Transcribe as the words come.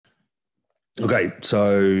Okay,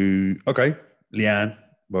 Leanne,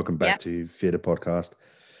 welcome back Yeah, to Theatre Podcast.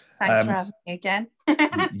 thanks for having me again.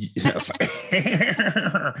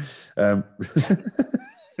 um,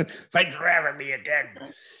 thanks for having me again.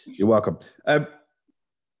 You're welcome.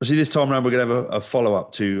 See, this time around, we're going to have a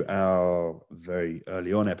follow-up to our very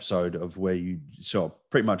early on episode of where you sort of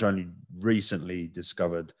pretty much only recently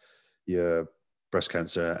discovered your breast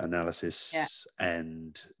cancer analysis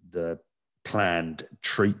and the planned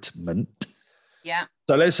treatment. Yeah.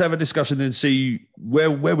 So let's have a discussion and see where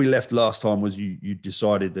we left last time was you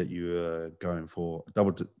decided that you were going for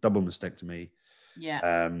double mastectomy.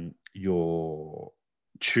 Yeah. Your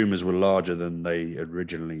tumors were larger than they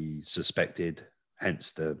originally suspected,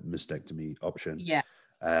 hence the mastectomy option. Yeah.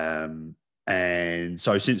 And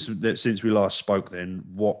so since we last spoke, then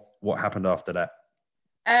what happened after that?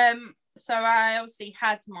 So I obviously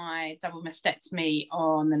had my double mastectomy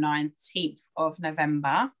on the 19th of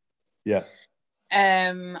November. Yeah.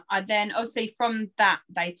 I then obviously from that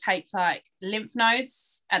they take like lymph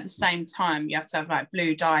nodes at the same time. You have to have like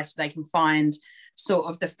blue dye so they can find sort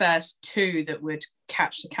of the first two that would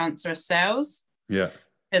catch the cancerous cells. Yeah.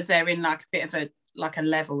 Because they're in like a bit of a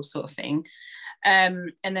level sort of thing.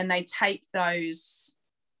 And then they take those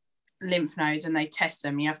lymph nodes and they test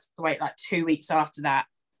them. You have to wait like 2 weeks after that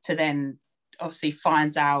to then obviously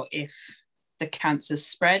find out if the cancer's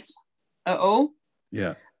spread at all.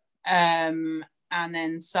 Yeah. And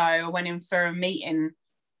then so I went in for a meeting.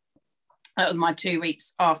 That was my 2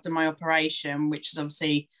 weeks after my operation, which is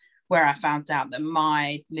obviously where I found out that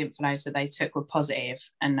my lymph nodes that they took were positive.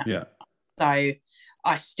 And so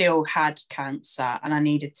I still had cancer and I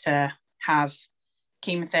needed to have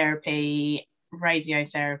chemotherapy,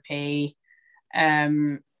 radiotherapy,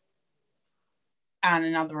 and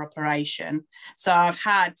another operation. So I've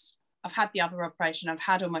had the other operation, I've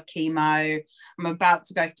had all my chemo, I'm about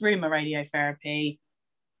to go through my radiotherapy.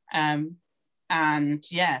 And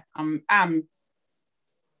yeah, I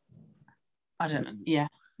don't know, yeah.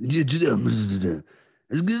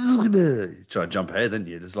 Try to jump ahead, didn't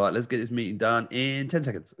you? Just like, let's get this meeting done in 10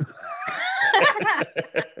 seconds.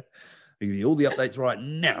 Give you all the updates right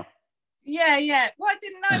now. Yeah. Well, I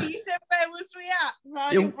didn't know. You said where was we at? So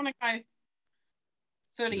I didn't want to go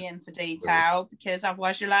fully into detail because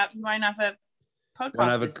otherwise you won't have a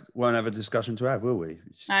podcast. Won't have a discussion to have, will we?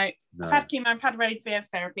 No. I've had chemo, I've had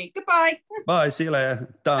radiotherapy. Goodbye. Bye. See you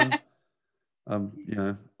later. Done.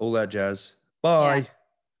 All that jazz. Bye. Yeah.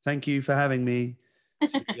 Thank you for having me.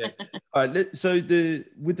 So, yeah. All right. So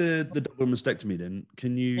with the double mastectomy, then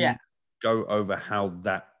can you go over how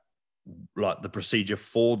that, like the procedure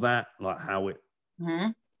for that, like how it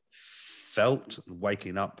felt,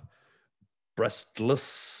 waking up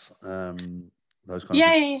breastless, those kind of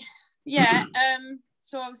things? Yeah.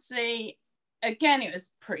 So obviously, again, it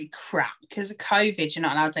was pretty crap because of COVID. You're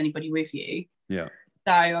not allowed anybody with you. Yeah.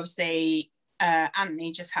 So obviously,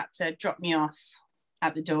 Anthony just had to drop me off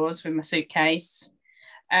at the doors with my suitcase.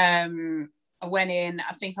 I went in.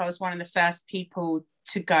 I think I was one of the first people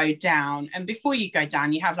to go down. And before you go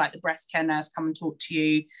down, you have like the breast care nurse come and talk to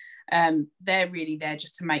you. They're really there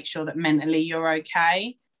just to make sure that mentally you're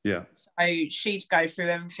okay. Yeah. So she'd go through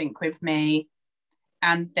everything with me.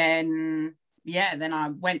 And then I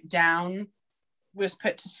went down, was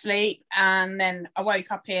put to sleep. And then I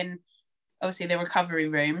woke up in, obviously, the recovery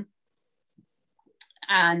room.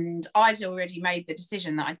 And I'd already made the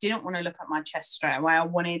decision that I didn't want to look at my chest straight away. I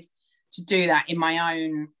wanted to do that in my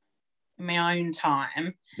own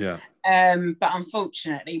time. Yeah. But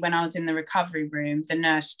unfortunately, when I was in the recovery room, the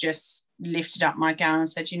nurse just lifted up my gown and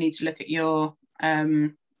said, "You need to look at your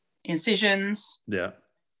incisions." Yeah.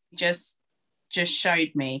 Just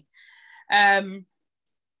showed me. I'm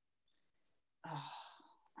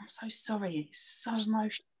so sorry. It's so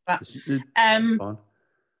emotional. But fine.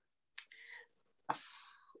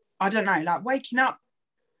 I don't know, like waking up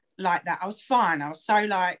like that, I was fine. I was so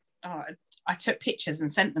like, I took pictures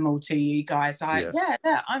and sent them all to you guys. Like, yeah,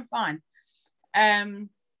 I'm fine.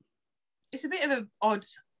 It's a bit of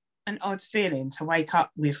an odd feeling to wake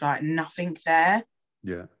up with like nothing there.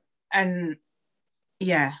 Yeah. And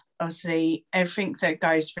yeah, obviously everything that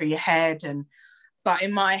goes through your head, but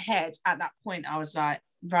in my head at that point I was like,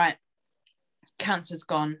 right, cancer's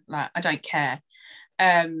gone, like I don't care.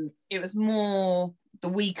 It was more the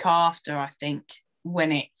week after, I think,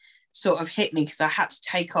 when it sort of hit me, because I had to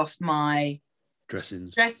take off my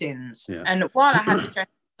dressings. Yeah. And while I had the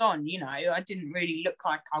dressings on, I didn't really look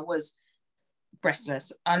like I was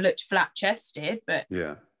breastless. I looked flat chested, but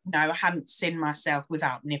I hadn't seen myself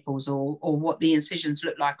without nipples or what the incisions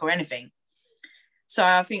looked like or anything. So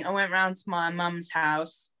I think I went round to my mum's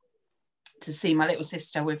house to see my little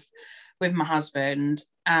sister with with my husband,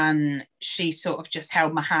 and she sort of just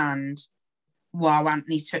held my hand while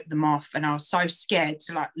Anthony took them off, and I was so scared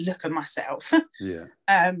to like look at myself. Yeah.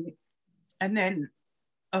 And then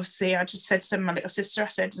obviously I just said to my little sister, I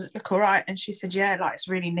said, does it look all right? And she said, yeah, like it's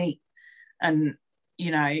really neat. And,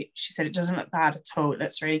 you know, she said, it doesn't look bad at all. It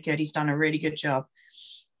looks really good. He's done a really good job.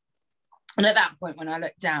 And at that point, when I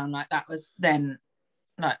looked down, like that was then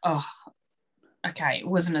like, oh, okay, it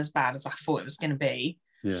wasn't as bad as I thought it was going to be.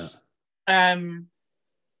 Yeah.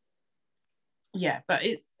 Yeah, but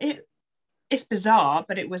it's bizarre,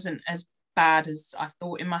 but it wasn't as bad as I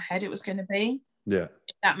thought in my head it was going to be. Yeah.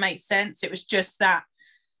 If that makes sense. It was just that,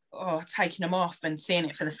 taking them off and seeing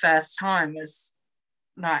it for the first time was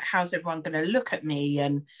like, how's everyone going to look at me?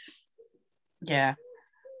 And yeah.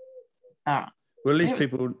 Well, at least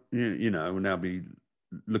people, you know, will now be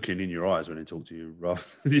looking in your eyes when they talk to you rather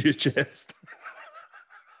than your chest.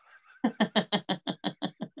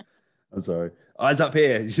 I'm sorry. Eyes up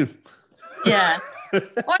here. Yeah. Well,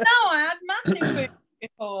 no, I had massive boobs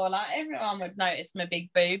before. Like everyone would notice my big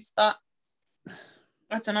boobs, but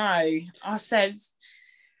I don't know. I said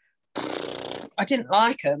I didn't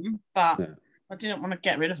like them, but I didn't want to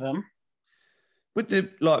get rid of them. With the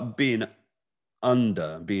like being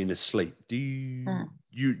being asleep, did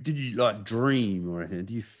you like dream or anything?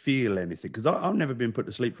 Do you feel anything? Because I've never been put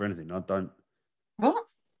to sleep for anything. What?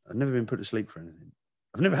 I've never been put to sleep for anything.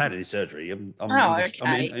 I've never had any surgery. I'm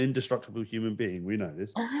an indestructible human being. We know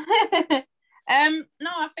this. No,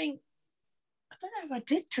 I think I don't know if I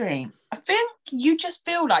did dream. I think you just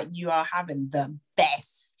feel like you are having the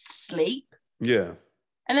best sleep. Yeah.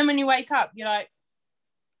 And then when you wake up, you're like,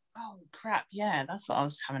 oh crap, yeah, that's what I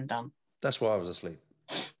was having done. That's why I was asleep.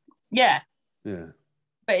 Yeah. Yeah.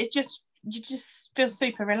 But you just feel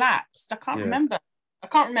super relaxed. I can't remember. I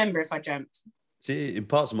can't remember if I dreamt. See, in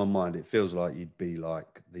parts of my mind, it feels like you'd be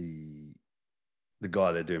like the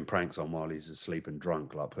guy they're doing pranks on while he's asleep and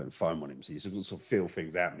drunk, like putting foam on him. So you sort of feel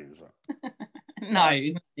things happening. Like, no,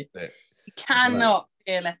 you cannot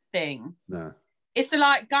feel a thing. No. It's the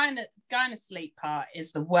like going to sleep part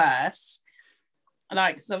is the worst.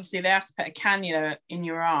 Like, because obviously they have to put a cannula in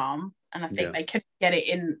your arm, and I think they couldn't get it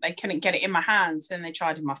in. They couldn't get it in my hands. Then they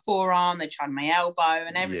tried in my forearm. They tried my elbow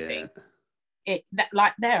and everything. Yeah.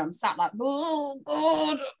 I'm sat like, oh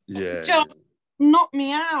God, just knock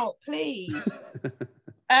me out, please.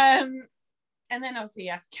 And then obviously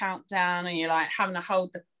you have to count down, and you're like having to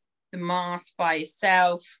hold the mask by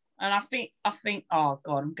yourself. And I think, oh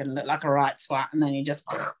God, I'm gonna look like a right twat, and then you just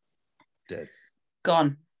dead,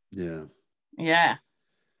 gone. Yeah. Yeah.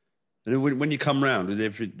 And when you come round,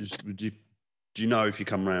 do you know if you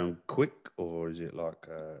come round quick or is it like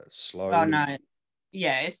slow? Oh no,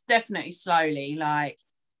 yeah, it's definitely slowly. Like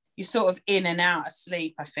you're sort of in and out of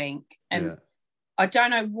sleep, I think, and I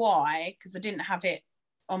don't know why, because I didn't have it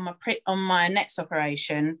on my next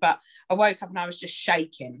operation, but I woke up and I was just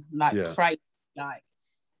shaking like crazy, like.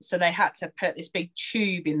 So they had to put this big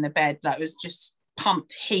tube in the bed that was just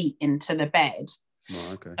pumped heat into the bed.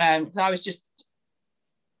 Oh, okay. I was just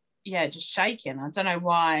shaking. I don't know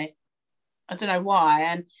why. And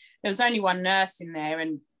there was only one nurse in there,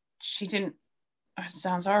 and she didn't. It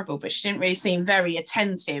sounds horrible, but she didn't really seem very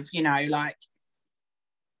attentive. You know, like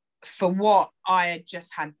for what I had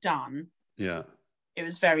just had done. Yeah. It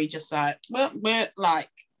was very just like, like.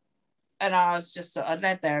 And I was just sort of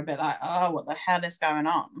led there a bit like, oh, what the hell is going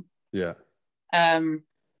on? Yeah.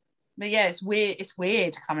 But yeah, it's weird. It's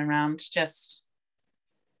weird coming around. Just,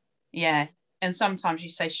 yeah. And sometimes you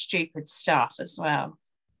say stupid stuff as well.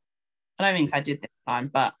 I don't think I did this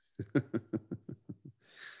time, but.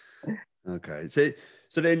 Okay.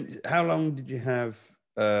 So then how long did you have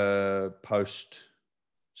post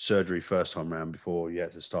surgery first time round before you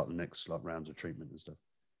had to start the next rounds of treatment and stuff?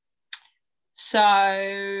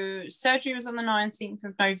 So surgery was on the 19th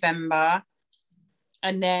of November,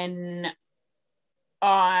 and then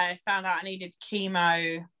I found out I needed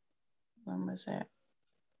chemo. When was it?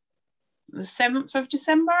 The 7th of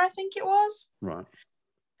December, I think it was. Right.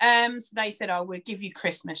 So they said, oh, we'll give you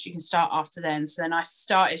Christmas. You can start after then. So then I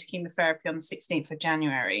started chemotherapy on the 16th of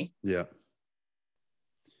January. Yeah.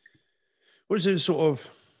 What is it sort of...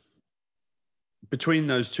 Between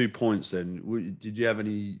those 2 points, then, did you have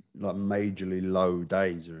any like majorly low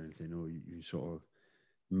days or anything, or you sort of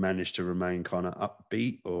managed to remain kind of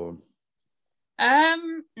upbeat, or?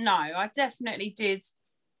 No, I definitely did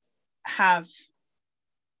have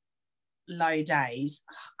low days.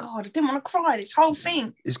 Oh God, I didn't want to cry. This whole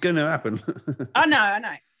thing. It's going to happen. I know.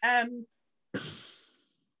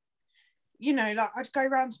 You know, like I'd go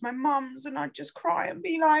round to my mum's and I'd just cry and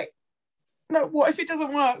be like, like, what if it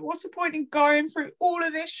doesn't work? What's the point in going through all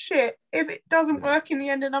of this shit if it doesn't work in the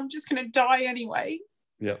end and I'm just going to die anyway?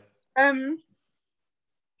 Yeah. And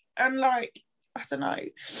like, I don't know,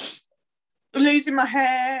 losing my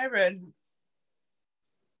hair and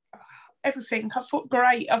everything. I thought,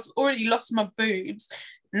 great, I've already lost my boobs.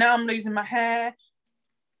 Now I'm losing my hair.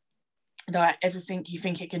 Like, everything you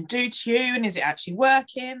think it can do to you, and is it actually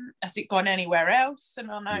working? Has it gone anywhere else?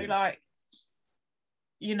 And I know, like,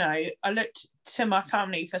 you know, I looked to my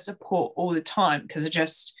family for support all the time because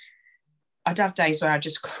I'd have days where I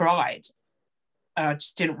just cried. I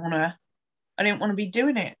just didn't want to be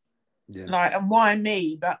doing it. Yeah. Like, and why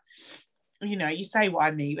me? But, you know, you say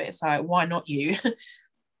why me, but it's like, why not you?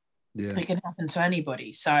 Yeah. It can happen to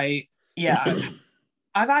anybody. So, yeah,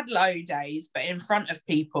 I've had low days, but in front of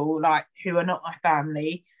people, like, who are not my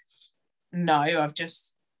family, no, I've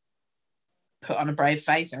just put on a brave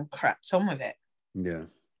face and cracked on with it. Yeah.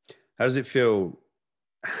 How does it feel,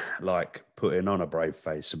 like, putting on a brave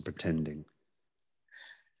face and pretending?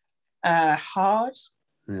 Hard.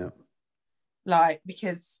 Yeah. Like,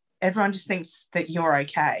 because everyone just thinks that you're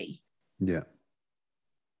okay. Yeah.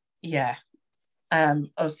 Yeah.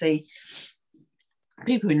 Obviously,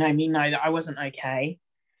 people who know me know that I wasn't okay.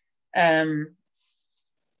 I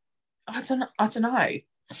don't know. I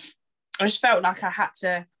just felt like I had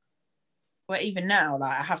to, well, even now,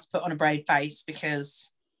 like, I have to put on a brave face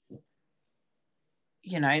because,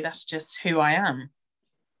 you know, that's just who I am.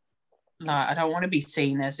 Like, I don't want to be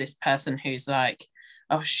seen as this person who's like,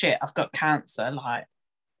 oh shit, I've got cancer, like,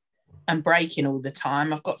 I'm breaking all the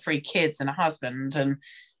time. I've got 3 kids and a husband and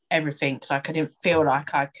everything. Like, I didn't feel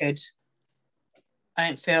like I could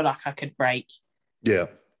break. Yeah.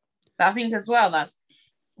 But I think as well, that's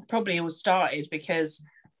probably all started because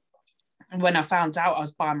when I found out I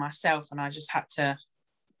was by myself and I just had to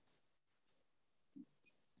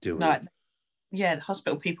deal with like, it. Yeah, the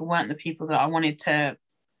hospital people weren't the people that I wanted to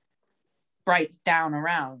break down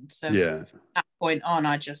around. So Yeah. from that point on,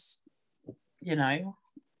 I just, you know,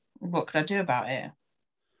 what could I do about it?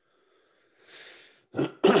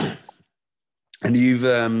 And you've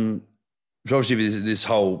so obviously this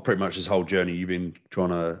whole journey, you've been trying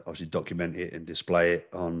to obviously document it and display it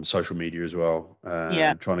on social media as well.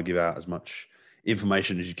 Yeah. Trying to give out as much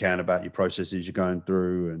information as you can about your processes you're going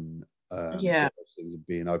through, and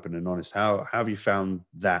being open and honest. How have you found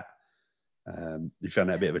that? You found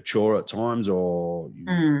that a bit of a chore at times, or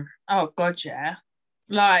oh god, yeah.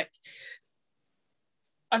 Like,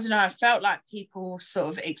 I don't know, I felt like people sort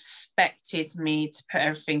of expected me to put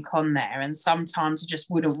everything on there, and sometimes I just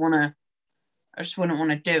wouldn't want to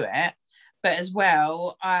do it. But as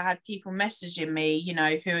well, I had people messaging me, you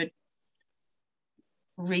know, who had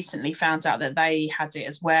recently found out that they had it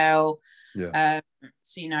as well. Yeah.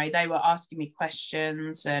 So, you know, they were asking me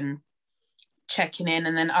questions and checking in,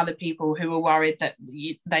 and then other people who were worried that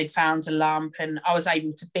they'd found a lump and I was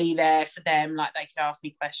able to be there for them, like they could ask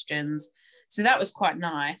me questions. So that was quite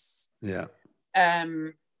nice. Yeah.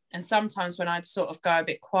 And sometimes when I'd sort of go a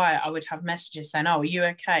bit quiet, I would have messages saying, oh, are you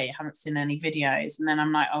okay? I haven't seen any videos. And then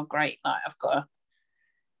I'm like, oh, great. Like, I've got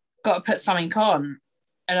to put something on.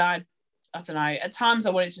 And I don't know, at times I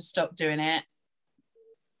wanted to stop doing it,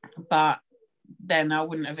 but then I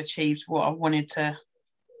wouldn't have achieved what I wanted to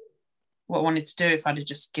do if I'd have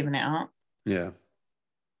just given it up. Yeah.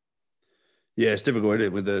 Yeah, it's difficult,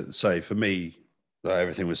 isn't it? Say for me, like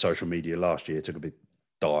everything with social media last year took a big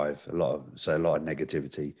dive, a lot of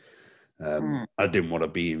negativity. I didn't want to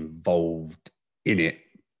be involved in it.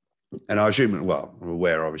 And I assume, well, I'm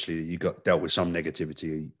aware, obviously, that you dealt with some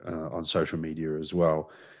negativity on social media as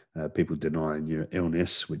well. People denying your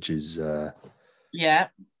illness, which is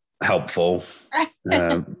helpful.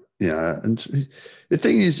 Yeah, and the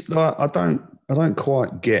thing is, like, I don't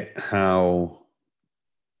quite get how.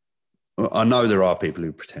 I know there are people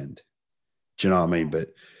who pretend. Do you know what I mean?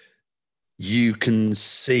 But you can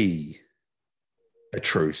see a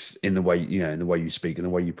truth in the way you speak and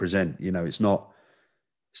the way you present. You know, it's not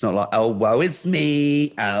like, oh, woe is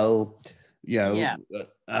me. Oh, you know,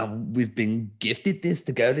 we've been gifted this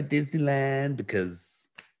to go to Disneyland because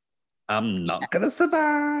I'm not gonna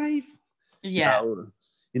survive. Yeah.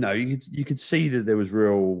 You know, you could see that there was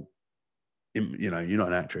real. You know, you're not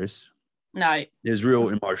an actress. No. There's real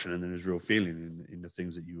emotion and there's real feeling in the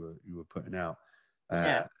things that you were putting out.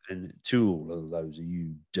 And to all of those of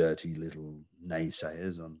you dirty little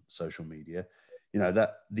naysayers on social media, you know,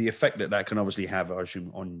 that the effect that can obviously have, I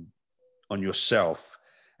assume, on yourself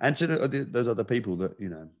and to those other people that, you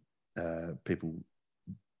know, people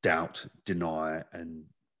doubt, deny and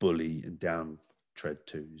bully and down tread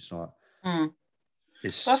to. It's like, well,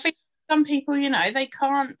 I think some people, you know, they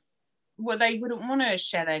can't well, they wouldn't want to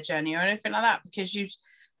share their journey or anything like that, because you've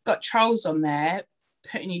got trolls on there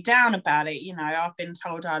putting you down about it. You know, I've been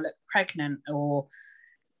told I look pregnant, or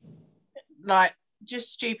like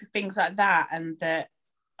just stupid things like that, and that,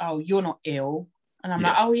 oh, you're not ill. And I'm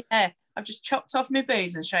like, oh yeah, I've just chopped off my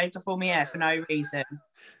boobs and shaved off all my hair for no reason.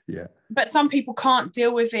 Yeah. But some people can't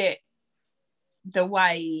deal with it the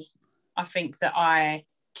way I think that I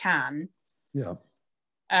can. Yeah.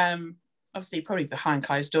 Obviously, probably behind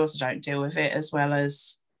closed doors, I don't deal with it as well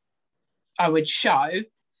as I would show.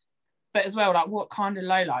 But as well, like, what kind of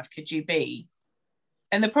lowlife could you be?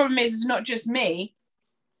 And the problem is, it's not just me,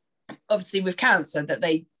 obviously, with cancer that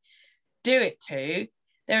they do it to.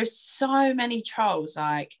 There are so many trolls,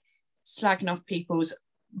 like, slagging off people's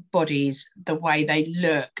bodies, the way they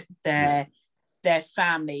look, their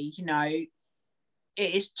family, you know.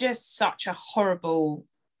 It is just such a horrible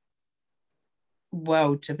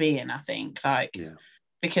world to be in, I think. Like,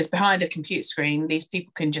 because behind a computer screen, these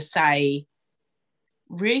people can just say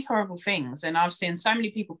really horrible things. And I've seen so many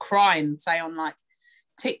people cry and say on like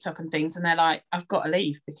TikTok and things, and they're like, I've got to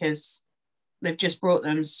leave because they've just brought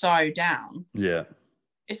them so down. Yeah.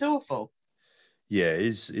 It's awful. Yeah,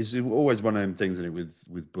 it's always one of them things, isn't it,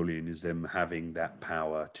 with bullying, is them having that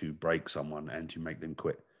power to break someone and to make them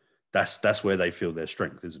quit. That's where they feel their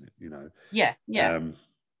strength, isn't it? You know. Yeah. And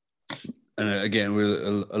again,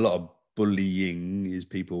 a lot of bullying is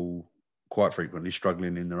people quite frequently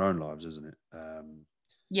struggling in their own lives, isn't it?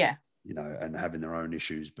 You know, and having their own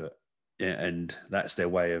issues, but and that's their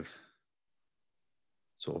way of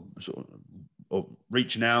sort of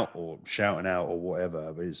reaching out or shouting out or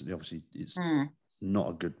whatever. But it's obviously not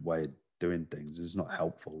a good way of doing things. It's not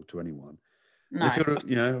helpful to anyone. No. They feel that,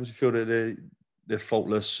 you know, obviously feel that they're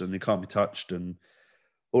faultless and they can't be touched and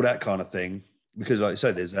all that kind of thing. Because, like I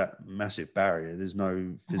said, there's that massive barrier. There's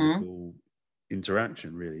no physical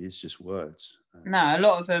interaction, really. It's just words. No, a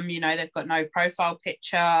lot of them, you know, they've got no profile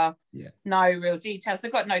picture, no real details.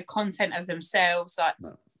 They've got no content of themselves. Like,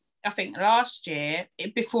 I think last year,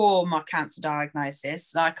 before my cancer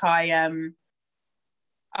diagnosis, like I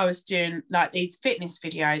was doing like these fitness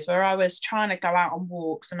videos where I was trying to go out on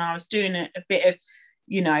walks, and I was doing a bit of,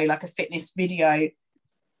 you know, like a fitness video,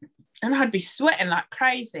 and I'd be sweating like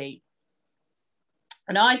crazy.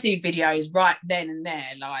 And I do videos right then and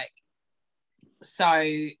there, like, so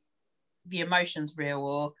the emotion's real,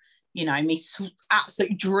 or, you know, me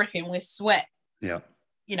absolutely dripping with sweat. Yeah.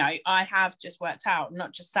 You know, I have just worked out,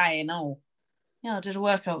 not just saying, oh, yeah, I did a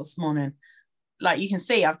workout this morning. Like, you can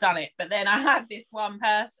see I've done it. But then I had this one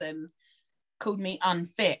person called me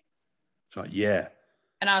unfit. It's like, yeah.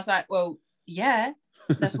 And I was like, well, yeah,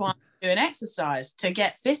 that's why I'm doing exercise, to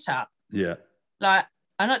get fitter. Yeah. Like,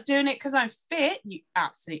 I'm not doing it because I'm fit, you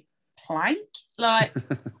absolute plank. Like,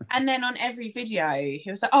 and then on every video, he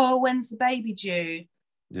was like, oh, when's the baby due?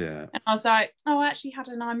 Yeah. And I was like, oh, I actually had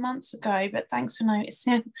her 9 months ago, but thanks for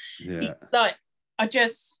noticing. Yeah. Like,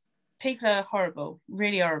 people are horrible,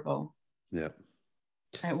 really horrible. Yeah.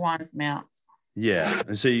 It winds me out. Yeah.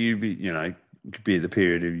 And so you could be at the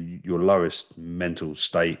period of your lowest mental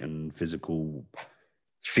state and physical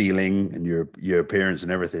feeling and your appearance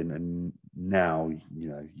and everything. And now, you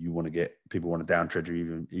know, people want to downtrend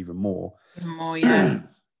you even more. Even more, yeah.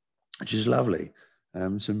 Which is lovely.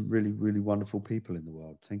 Some really, really wonderful people in the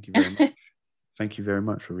world. Thank you very much. Thank you very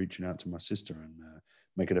much for reaching out to my sister and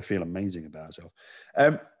making her feel amazing about herself.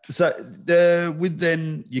 So with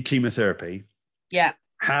then your chemotherapy,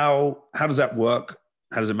 how does that work?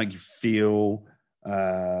 How does it make you feel?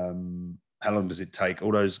 How long does it take?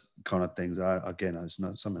 All those kind of things. Again, it's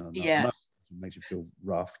not something I know. It makes you feel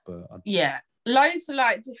rough, but loads of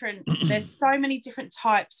like different. There's so many different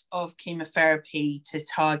types of chemotherapy to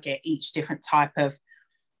target each different type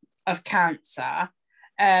of cancer,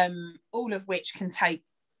 all of which can take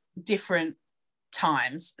different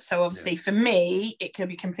times. So obviously for me, it could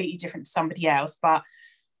be completely different to somebody else. But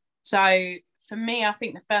so for me, I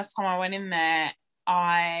think the first time I went in there,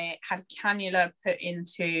 I had a cannula put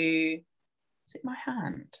into, was it my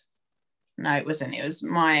hand? No, it wasn't. It was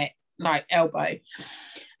my like elbow.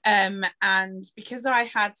 And because I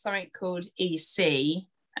had something called EC,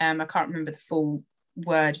 I can't remember the full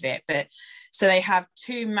word of it, but so they have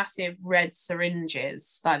two massive red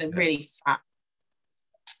syringes, like they're really fat.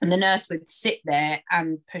 And the nurse would sit there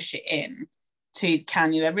and push it in to the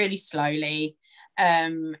cannula really slowly.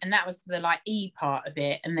 And that was the like E part of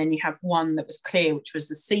it. And then you have one that was clear, which was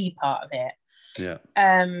the C part of it. Yeah.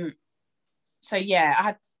 So I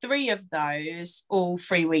had 3 of those, all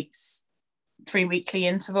 3 weeks, 3 weekly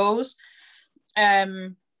intervals.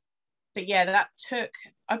 But that took,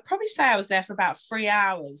 I'd probably say I was there for about 3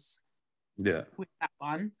 hours. Yeah. With that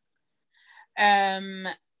one.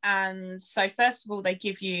 And so first of all, they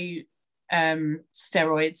give you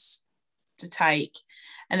steroids to take,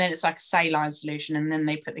 and then it's like a saline solution, and then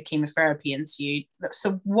they put the chemotherapy into you.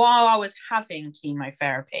 So while I was having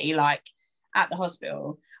chemotherapy, like at the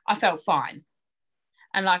hospital, I felt fine.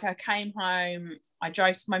 And like I came home, I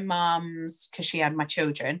drove to my mum's because she had my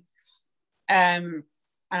children. And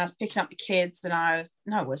I was picking up the kids, and I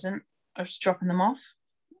wasn't. I was dropping them off.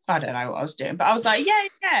 I don't know what I was doing, but I was like,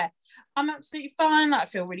 yeah, I'm absolutely fine. Like, I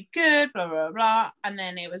feel really good, blah, blah, blah. And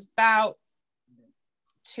then it was about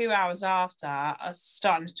 2 hours after, I was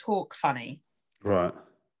starting to talk funny. Right.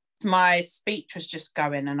 My speech was just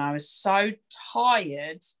going, and I was so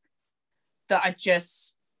tired that I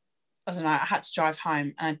don't know, I had to drive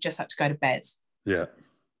home, and I just had to go to bed. Yeah.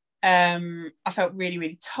 I felt really,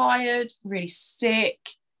 really tired, really sick.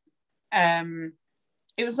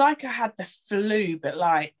 It was like I had the flu, but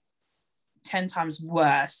like 10 times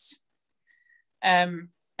worse. And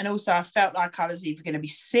also I felt like I was either going to be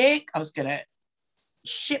sick, I was going to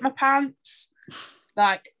shit my pants.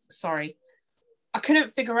 Like, sorry. I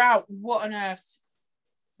couldn't figure out what on earth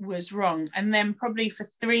was wrong. And then probably for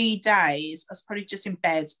 3 days, I was probably just in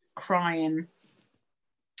bed crying,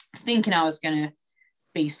 thinking I was going to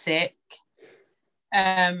be sick.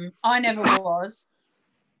 I never was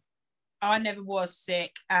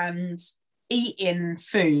sick, and eating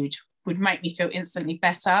food would make me feel instantly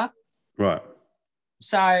better. Right.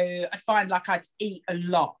 So I'd find like I'd eat a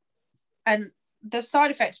lot, and the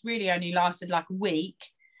side effects really only lasted like a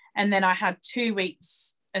week, and then I had 2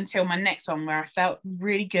 weeks until my next one where I felt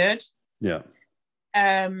really good. Yeah.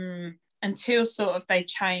 Until sort of they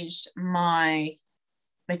changed my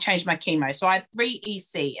chemo. So I had 3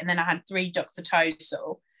 EC, and then I had 3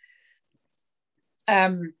 doxycycline.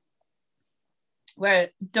 Where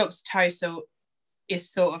doxycycline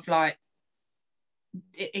is sort of like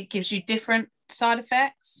it gives you different side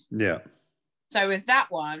effects. Yeah. So with that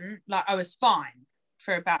one, like I was fine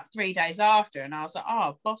for about 3 days after, and I was like, oh,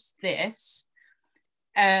 I've lost this.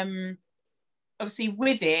 Obviously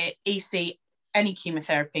with it, EC, any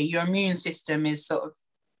chemotherapy, your immune system is sort of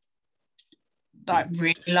like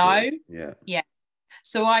really low. Yeah.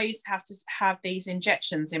 So I used to have these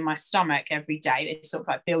injections in my stomach every day. They sort of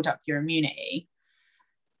like build up your immunity.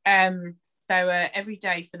 They were every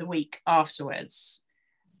day for the week afterwards.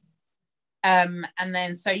 And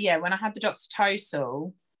then, so yeah, when I had the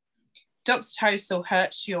doxycycline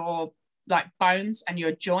hurts your like bones and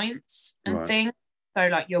your joints and things. So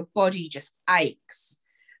like your body just aches.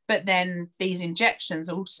 But then these injections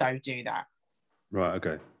also do that. Right,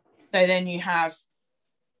 okay. So then you have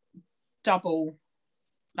double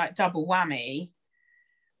whammy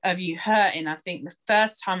of you hurting. I think the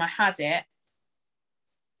first time I had it,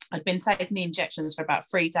 I'd been taking the injections for about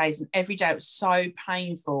 3 days, and every day it was so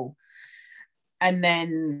painful. And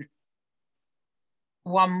then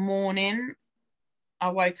one morning I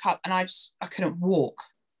woke up and I couldn't walk.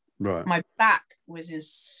 Right. My back was in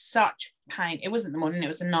such pain. It wasn't the morning, it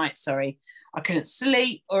was the night, sorry. I couldn't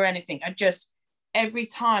sleep or anything. Every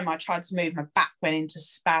time I tried to move, my back went into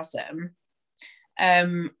spasm.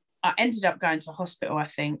 I ended up going to hospital, I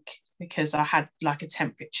think, because I had like a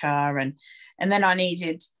temperature, and then I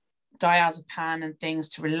needed diazepam and things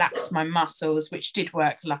to relax my muscles, which did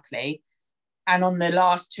work, luckily. And on the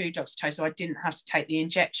last 2 doxycycline, I didn't have to take the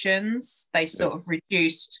injections. They sort of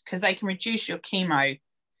reduced, because they can reduce your chemo,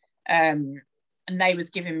 and they was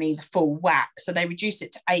giving me the full whack. So they reduced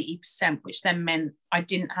it to 80%, which then meant I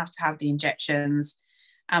didn't have to have the injections,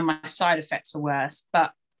 and my side effects were worse.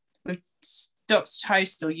 But with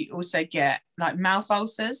doxycycline, you also get like mouth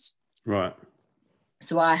ulcers. Right.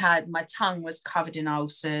 So my tongue was covered in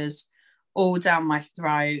ulcers all down my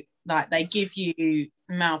throat. Like they give you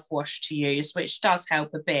mouthwash to use, which does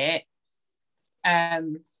help a bit.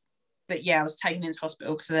 But yeah, I was taken into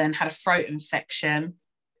hospital because I then had a throat infection.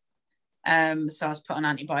 So I was put on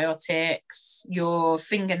antibiotics. Your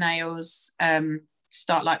fingernails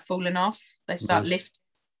start like falling off. They start lifting.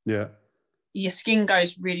 Yeah. Your skin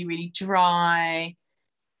goes really, really dry.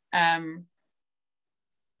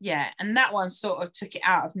 Yeah, and that one sort of took it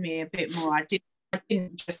out of me a bit more. I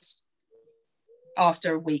didn't just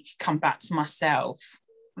after a week come back to myself.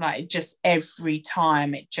 Like just every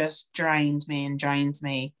time it just drained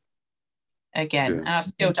me again. And I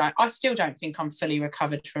still don't think I'm fully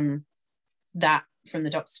recovered from the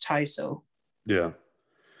doxycycline. Yeah.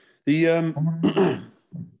 The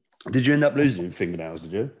did you end up losing your fingernails,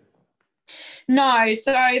 did you? No,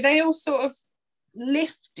 so they all sort of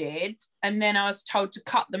lifted, and then I was told to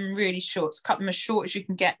cut them really short, cut them as short as you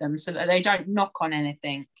can get them so that they don't knock on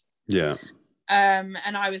anything. Yeah. And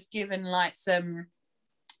I was given like some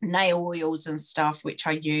nail oils and stuff, which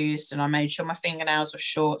I used, and I made sure my fingernails were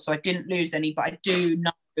short, so I didn't lose any. But I do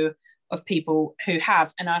know of people who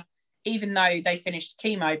have, and even though they finished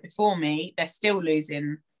chemo before me, they're still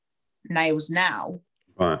losing nails now.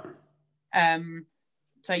 Right.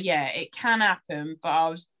 So yeah, it can happen, but I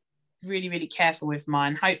was really, really careful with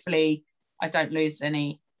mine. Hopefully I don't lose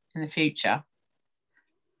any in the future.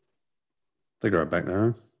 They grow back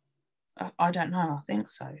now. I don't know. I think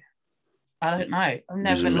so. I don't know. I've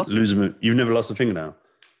never lose them. You've never lost a fingernail?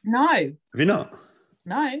 No. Have you not?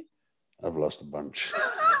 No. I've lost a bunch.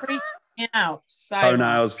 Freaking out. So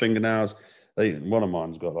toenails, fingernails. One of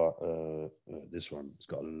mine's got like this one. It's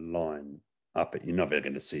got a line up it. You're never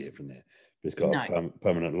going to see it from there. But it's got a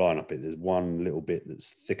permanent line up it. There's one little bit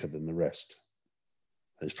that's thicker than the rest.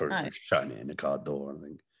 It's probably shutting it in the car door, I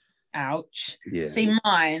think. Ouch. Yeah. See,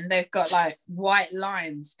 mine, they've got like white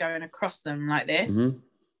lines going across them like this,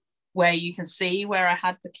 where you can see where I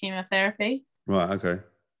had the chemotherapy. Right, okay.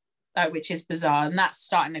 Which is bizarre. And that's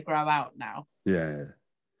starting to grow out now. Yeah.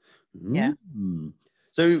 Yeah.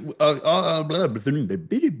 So,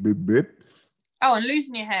 and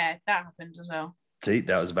losing your hair, that happened as well. See,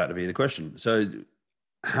 that was about to be the question. So,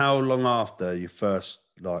 how long after your first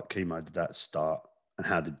like chemo did that start, and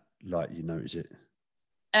how did you notice it?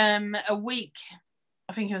 A week.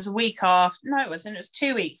 I think it was a week after. No, it wasn't. It was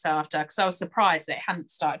 2 weeks after, because I was surprised that it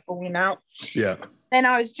hadn't started falling out. Yeah. Then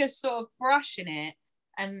I was just sort of brushing it,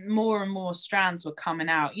 and more strands were coming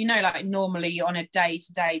out. Like normally on a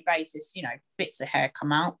day-to-day basis, bits of hair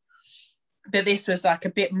come out. But this was like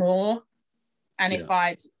a bit more. And if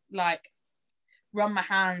I'd like run my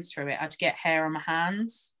hands through it, I'd get hair on my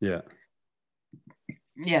hands. Yeah.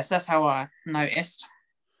 Yes, that's how I noticed.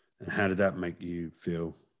 And how did that make you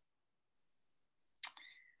feel?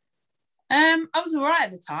 I was all right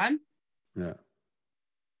at the time. Yeah.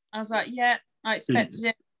 I was like, yeah, I expected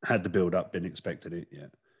it. Had the build up, been expected it, yeah.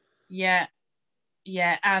 Yeah.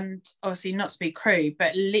 Yeah. And obviously not to be crude,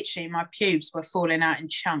 but literally my pubes were falling out in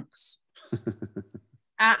chunks.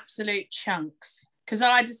 Absolute chunks. Because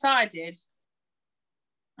I decided,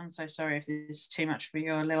 I'm so sorry if this is too much for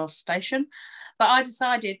your little station, but I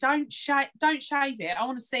decided don't shave it. I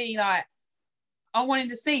want to see I wanted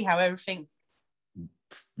to see how everything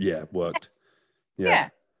worked. Yeah.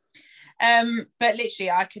 But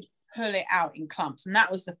literally I could pull it out in clumps, and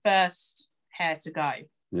that was the first hair to go.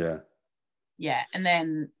 Yeah. And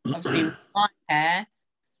then obviously with my hair,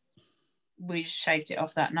 we shaved it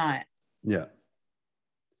off that night. Yeah.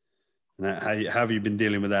 And how have you been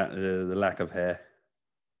dealing with that, the lack of hair?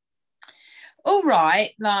 All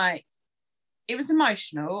right, like it was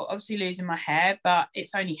emotional, obviously losing my hair, but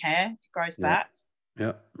it's only hair, it grows back.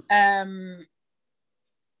 Yeah.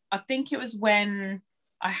 I think it was when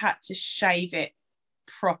I had to shave it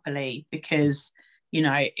properly, because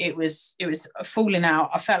it was falling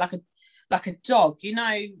out. I felt like a dog.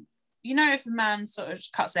 If a man sort of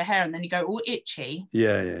cuts their hair and then you go all itchy.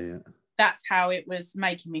 Yeah. That's how it was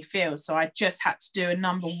making me feel. So I just had to do a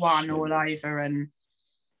number one all over, and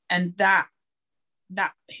that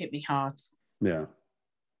hit me hard. Yeah.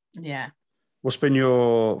 What's been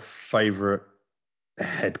your favorite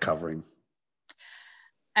head covering?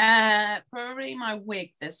 Probably my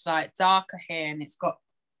wig that's like darker hair and it's got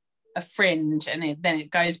a fringe, and then it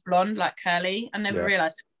goes blonde, like curly. I never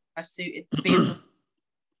realized I suited being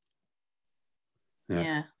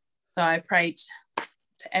yeah. So I prayed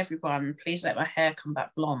to everyone, please let my hair come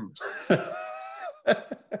back blonde.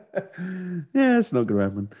 It's not gonna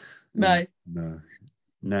happen. No.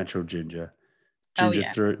 Natural ginger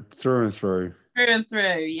through and through.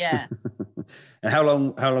 Yeah. And how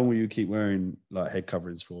long will you keep wearing like head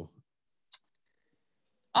coverings for?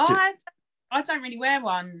 I don't really wear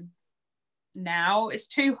one now. It's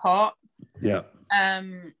too hot. Yeah.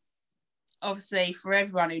 Obviously, for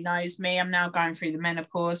everyone who knows me, I'm now going through the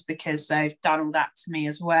menopause, because they've done all that to me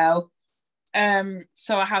as well.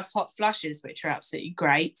 So I have hot flushes, which are absolutely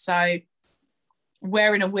great. So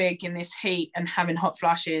wearing a wig in this heat and having hot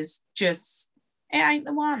flushes, it ain't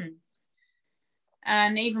the one.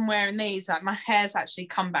 And even wearing these, like my hair's actually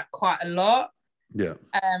come back quite a lot. Yeah.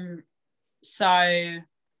 So I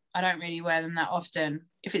don't really wear them that often.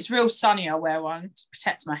 If it's real sunny, I'll wear one to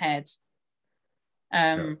protect my head.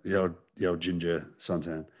 The old ginger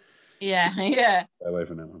suntan. Yeah. Stay away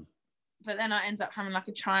from that one. But then I end up having like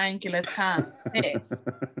a triangular tan.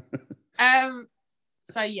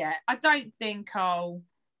 So yeah, I don't think I'll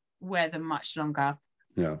wear them much longer.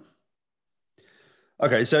 Yeah.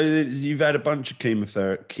 Okay, so you've had a bunch of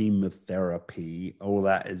chemotherapy. All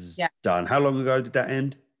that is done. How long ago did that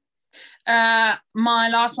end? My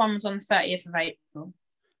last one was on the 30th of April.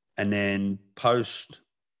 And then post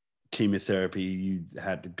chemotherapy, you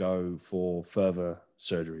had to go for further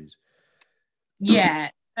surgeries. Yeah,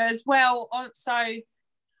 as well. So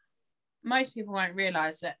most people won't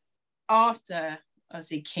realise that after,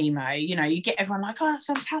 obviously, chemo, you know, you get everyone like, oh, that's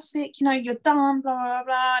fantastic, you know, you're done, blah, blah,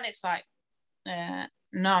 blah. And it's like,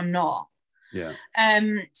 no, I'm not. Yeah.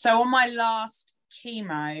 So on my last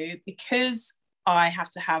chemo, because I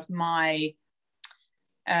have to have my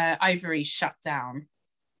ovaries shut down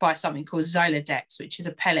by something called Zoladex, which is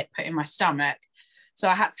a pellet put in my stomach. So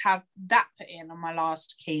I had to have that put in on my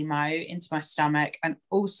last chemo into my stomach, and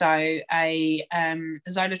also a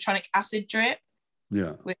zoledronic acid drip.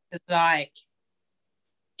 Yeah. Which is like,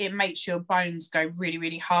 it makes your bones go really,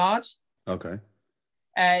 really hard. Okay.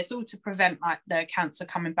 It's all to prevent like the cancer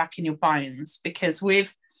coming back in your bones, because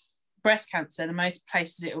with breast cancer, the most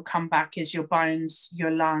places it will come back is your bones,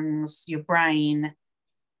 your lungs, your brain,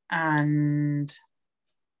 and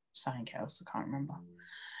something else I can't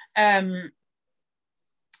remember.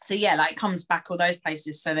 So yeah, like it comes back all those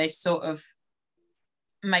places. So they sort of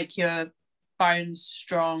make your bones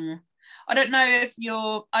strong. I don't know if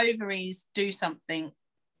your ovaries do something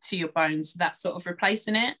to your bones that's sort of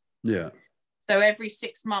replacing it. Yeah. So every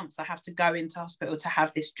 6 months I have to go into hospital to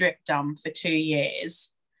have this drip done for 2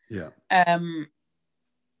 years. Yeah. And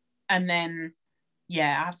then,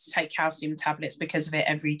 yeah, I have to take calcium tablets because of it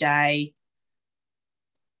every day.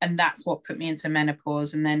 And that's what put me into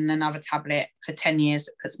menopause. And then another tablet for 10 years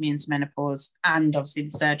that puts me into menopause, and obviously the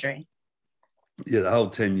surgery. Yeah, the whole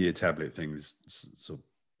 10-year tablet thing is sort of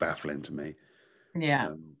baffling to me.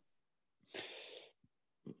 Yeah.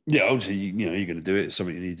 Yeah, obviously, you know, you're going to do it. It's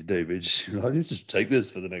something you need to do, but just take this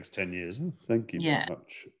for the next 10 years. Oh, thank you very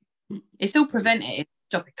much. It's all preventative,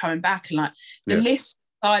 stop it coming back. And like the list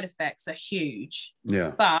of side effects are huge.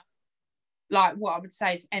 Yeah. But like what I would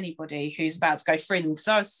say to anybody who's about to go through them, because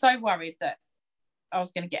I was so worried that I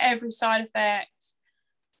was going to get every side effect.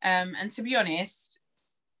 And to be honest,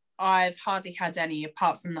 I've hardly had any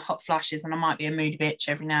apart from the hot flushes, and I might be a moody bitch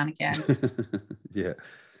every now and again. Yeah.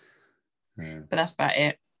 But that's about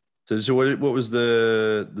it. So what was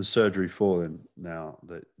the surgery for then now,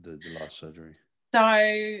 the last surgery?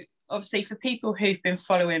 So obviously for people who've been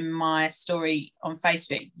following my story on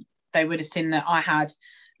Facebook, they would have seen that I had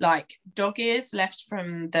like dog ears left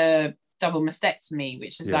from the double mastectomy,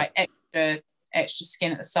 which is like extra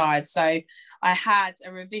skin at the side. So I had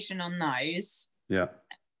a revision on those. Yeah.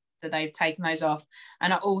 That they've taken those off.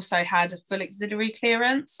 And I also had a full axillary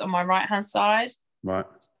clearance on my right-hand side. Right.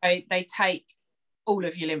 So they take all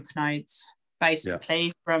of your lymph nodes,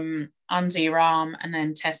 basically, from under your arm, and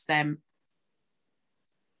then test them.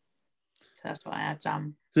 So that's what I had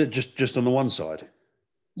done. Is it just on the one side?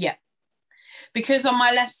 Yeah. Because on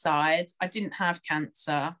my left side, I didn't have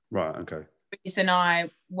cancer. Right, okay. The reason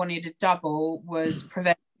I wanted a double was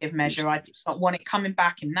preventative measure. I did not want it coming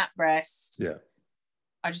back in that breast. Yeah.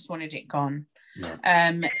 I just wanted it gone.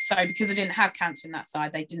 Yeah. So because I didn't have cancer in that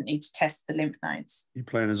side, they didn't need to test the lymph nodes. You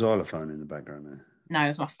playing a xylophone in the background there? No,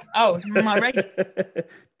 it was my radio.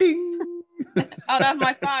 Ding! Oh, that's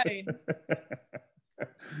my phone.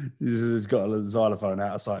 You've got a xylophone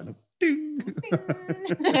out of sight. Ding!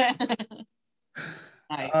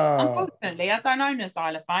 No, unfortunately, I don't own a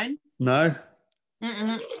xylophone. No?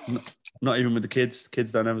 Mm-mm. Not even with the kids?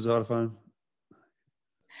 Kids don't have a xylophone?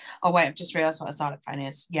 Oh, wait, I've just realised what a xylophone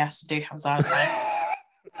is. Yes, I do have a xylophone.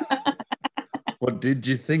 What did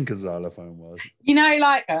you think a xylophone was? You know,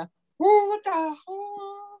 like a... one of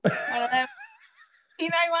them. You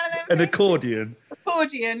know, one of them. An accordion.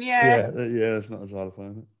 Accordion, yeah. Yeah, it's not a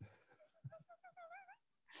xylophone.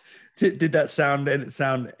 Did that sound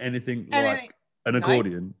anything like an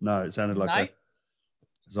accordion? No, it sounded like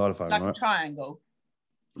a xylophone, like right? a triangle.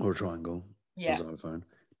 Or a triangle. Yeah. Or a xylophone.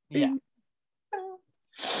 Yeah.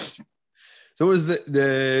 So was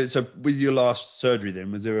so with your last surgery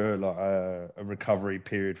then, was there a recovery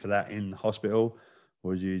period for that in hospital?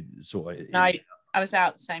 Or was you sort of... No, I was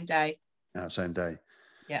out the same day. Out same day?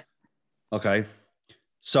 Yeah. Okay.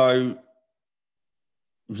 So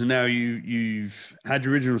now you've had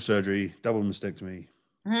your original surgery, double mastectomy.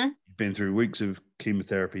 Mm-hmm. You've been through weeks of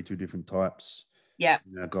chemotherapy, 2 different types. Yeah.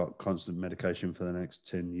 You've now got constant medication for the next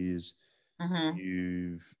 10 years.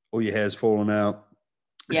 Mm-hmm. All your hair's fallen out.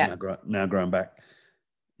 Yeah. Now growing back.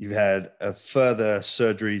 You've had a further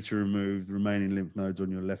surgery to remove the remaining lymph nodes on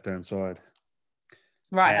your left-hand side.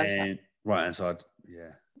 Right-hand side. Right-hand side,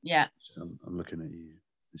 yeah. Yeah. I'm looking at you.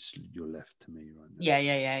 You're left to me right now.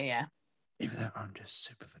 Yeah. Even though I'm just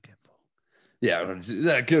super forgetful. Yeah,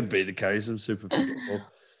 that could be the case. I'm super forgetful.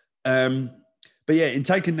 But yeah, in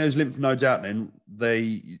taking those lymph nodes out, then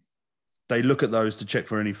they look at those to check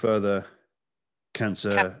for any further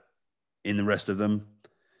cancer in the rest of them.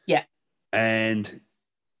 Yeah. And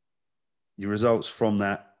your results from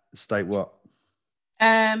that state what?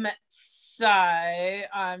 So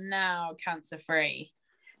I'm now cancer free.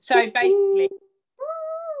 So basically,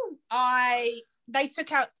 they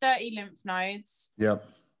took out 30 lymph nodes. Yep.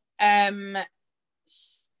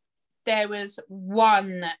 There was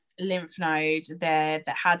one lymph node there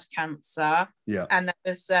that had cancer. Yeah. And that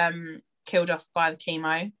was killed off by the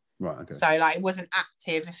chemo. Right. Okay. So like it wasn't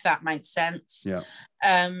active, if that makes sense. Yeah.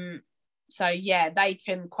 So yeah, they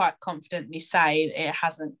can quite confidently say it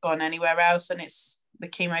hasn't gone anywhere else, and it's the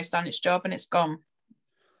chemo's done its job and it's gone.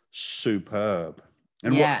 Superb.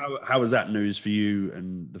 And yeah. How was that news for you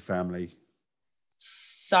and the family?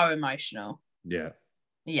 So emotional. Yeah.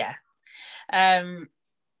 Yeah.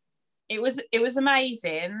 It was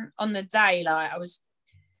amazing on the day. Like I was,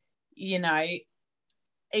 you know,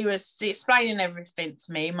 he was explaining everything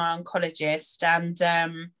to me, my oncologist,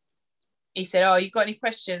 and he said, "Oh, you got any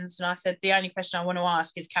questions?" And I said, "The only question I want to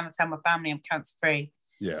ask is, can I tell my family I'm cancer free?"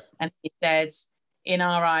 Yeah. And he said, "In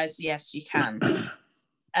our eyes, yes, you can."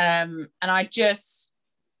 And I just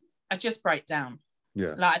broke down.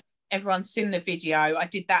 Yeah. Like everyone's seen the video. I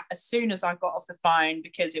did that as soon as I got off the phone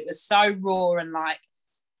because it was so raw, and like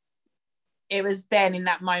it was then in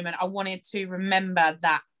that moment I wanted to remember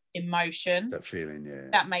that emotion, that feeling. Yeah.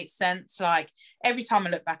 That makes sense. Like every time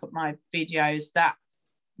I look back at my videos, that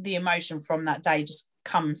the emotion from that day just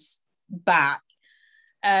comes back.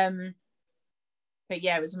 But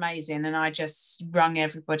yeah, it was amazing, and I just wrung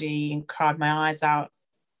everybody and cried my eyes out.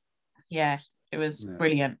 Yeah, it was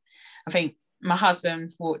brilliant. I think my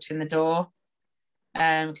husband walked in the door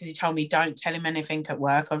because he told me don't tell him anything at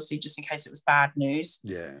work, obviously just in case it was bad news.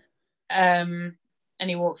 Yeah. And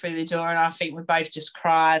he walked through the door, and I think we both just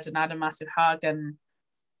cried and had a massive hug, and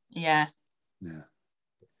yeah.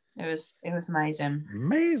 It was amazing.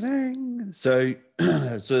 Amazing. So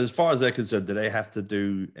as far as they're concerned, do they have to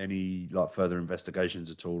do any like further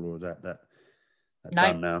investigations at all, or that's no.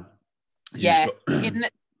 done now? Yeah.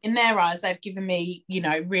 In their eyes, they've given me, you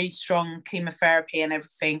know, really strong chemotherapy and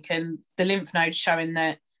everything, and the lymph node showing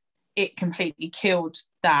that it completely killed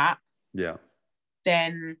that. Yeah.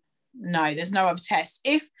 Then no, there's no other tests.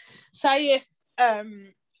 If 4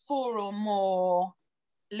 or more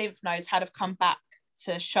lymph nodes had have come back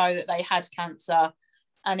to show that they had cancer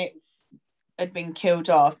and it had been killed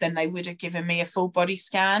off, then they would have given me a full body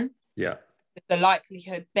scan. Yeah. The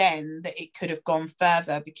likelihood then that it could have gone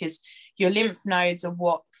further, because your lymph nodes are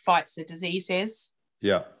what fights the diseases.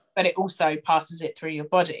 Yeah. But it also passes it through your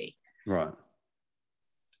body. Right.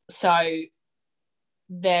 So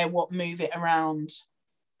they're what move it around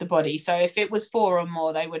the body. So if it was 4 or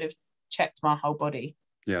more, they would have checked my whole body.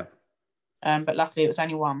 Yeah. But luckily it was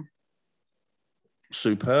only 1.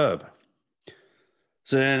 Superb.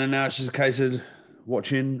 So then now it's just a case of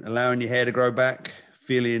watching, allowing your hair to grow back,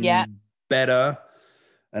 feeling better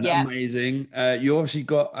and amazing. You obviously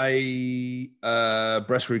got a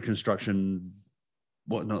breast reconstruction,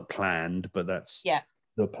 not planned, but that's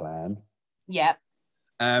the plan. Yeah.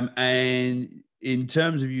 And in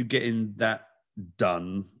terms of you getting that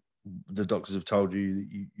done, the doctors have told you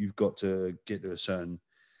that you've got to get to a certain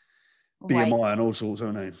BMI and all sorts,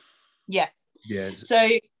 haven't they? Yeah. Yeah. So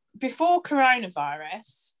before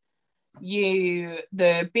coronavirus,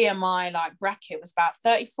 the BMI like bracket was about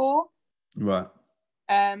 34. Right.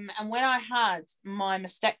 And when I had my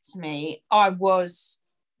mastectomy,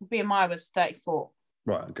 BMI was 34.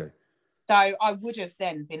 Right. Okay. So I would have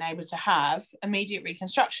then been able to have immediate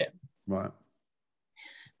reconstruction. Right.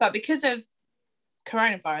 But because of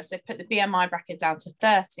coronavirus, they put the BMI bracket down to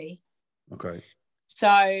 30. Okay.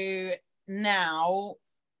 So now,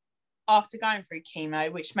 after going through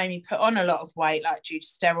chemo, which made me put on a lot of weight, like due to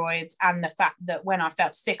steroids, and the fact that when I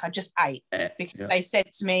felt sick, I just ate because they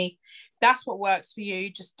said to me, "That's what works for you.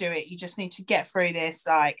 Just do it. You just need to get through this."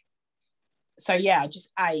 Like, so yeah, I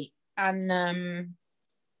just ate, and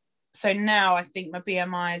so now I think my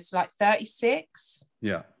BMI is like 36.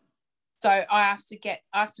 Yeah. So I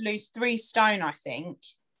have to lose 3 stone, I think,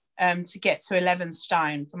 to get to 11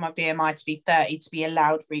 stone for my BMI to be 30 to be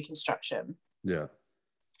allowed reconstruction. Yeah.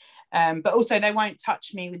 But also they won't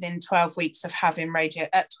touch me within 12 weeks of having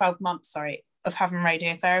 12 months, of having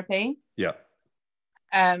radiotherapy. Yeah.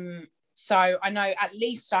 So I know at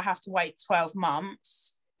least I have to wait 12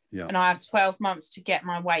 months. Yeah. And I have 12 months to get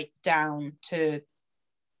my weight down to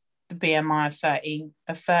the BMI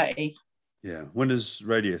of 30. Yeah. When does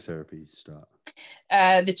radiotherapy start?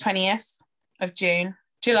 The 20th of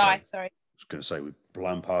July, sorry. I was going to say we've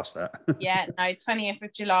blown past that. Yeah, no, 20th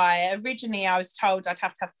of July. Originally, I was told I'd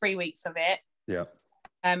have to have 3 weeks of it. Yeah.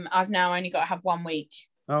 I've now only got to have 1 week.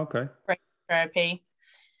 Oh, okay. Therapy,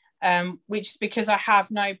 which is because I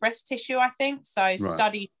have no breast tissue, I think. So Right.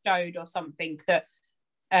 studies showed or something that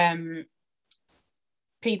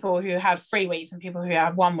people who have 3 weeks and people who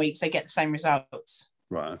have 1 week, they get the same results.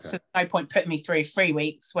 Right. Okay. So there's no point putting me through 3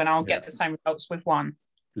 weeks when I'll get the same results with one.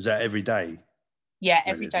 Is that every day? Yeah,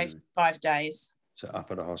 every day for 5 days. So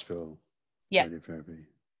up at the hospital. Yeah. Radiotherapy.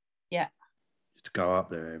 Yeah. To go up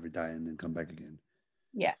there every day and then come back again.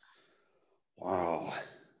 Yeah. Wow.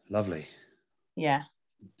 Lovely. Yeah.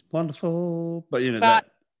 Wonderful. But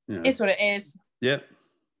it's what it is. Yep.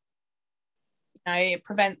 It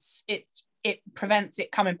prevents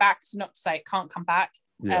it coming back. It's not to say it can't come back.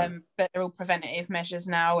 Yeah. But they're all preventative measures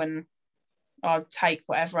now, and I'll take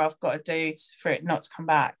whatever I've got to do for it not to come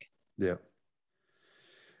back. Yeah.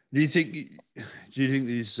 Do you think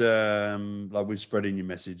these like with spreading your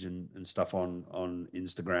message and stuff on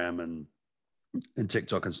Instagram and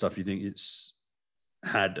TikTok and stuff, you think it's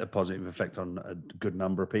had a positive effect on a good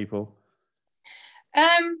number of people?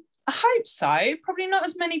 I hope so. Probably not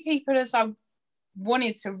as many people as I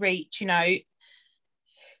wanted to reach,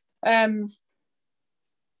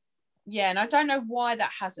 yeah, and I don't know why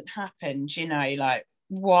that hasn't happened, like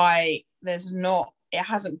why it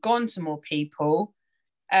hasn't gone to more people.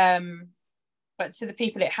 But to the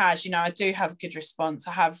people it has, I do have a good response.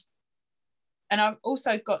 And I've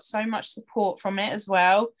also got so much support from it as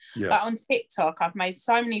well. Yeah. Like on TikTok, I've made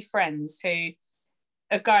so many friends who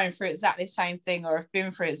are going through exactly the same thing or have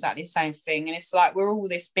been through exactly the same thing. And it's like we're all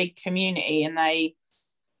this big community, and they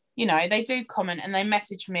do comment and they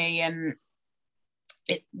message me, and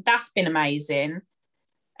that's been amazing.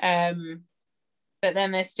 But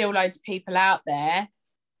then there's still loads of people out there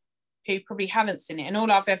who probably haven't seen it, and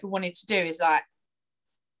all I've ever wanted to do is like,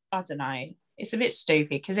 I don't know, it's a bit stupid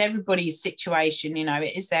because everybody's situation,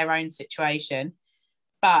 it is their own situation,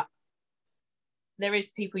 but there is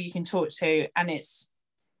people you can talk to, and it's,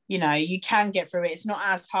 you can get through it. It's not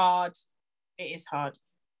as hard. It is hard.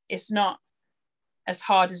 It's not as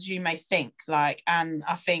hard as you may think, and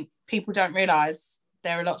I think people don't realize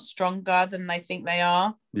they're a lot stronger than they think they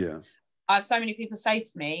are. Yeah. I have so many people say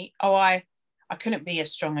to me, oh, I couldn't be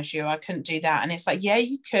as strong as you. I couldn't do that. And it's like, yeah,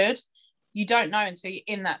 you could. You don't know until you're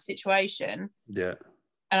in that situation. Yeah.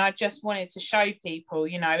 And I just wanted to show people,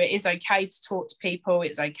 it is okay to talk to people.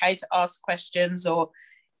 It's okay to ask questions, or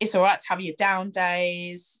it's all right to have your down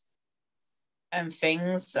days and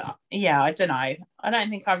things. Yeah, I don't know. I don't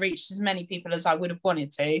think I reached as many people as I would have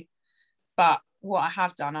wanted to. But what I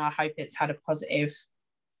have done, I hope it's had a positive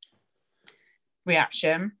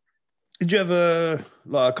reaction. Did you have a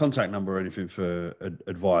contact number or anything for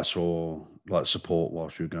advice or like support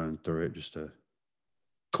whilst you were going through it, just to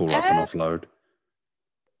call up and offload?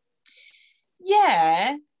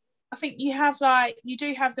 Yeah, I think you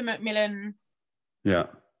do have the Macmillan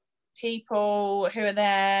people who are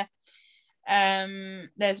there.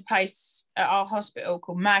 There's a place at our hospital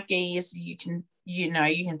called Maggie's. You can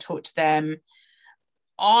talk to them.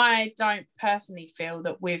 I don't personally feel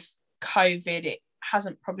that with COVID it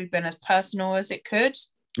hasn't probably been as personal as it could.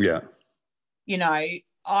 Yeah.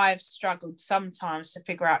 I've struggled sometimes to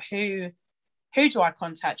figure out who do I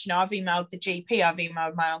contact. I've emailed the GP, I've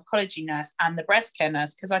emailed my oncology nurse and the breast care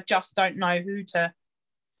nurse, because I just don't know who to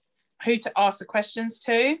ask the questions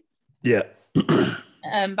to. Yeah. But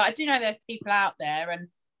I do know there's people out there, and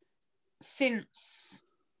since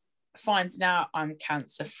finding out I'm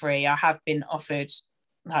cancer free, I have been offered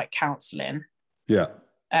counselling. Yeah.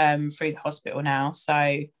 Through the hospital now,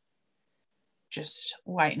 so just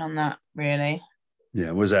waiting on that, really.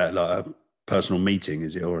 Yeah. Was that like a personal meeting,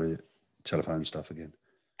 is it, or telephone stuff again?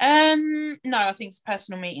 No, I think it's a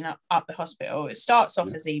personal meeting up the hospital. It starts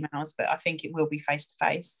off as emails, but I think it will be face to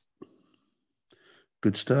face.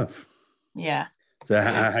 Good stuff. Yeah. So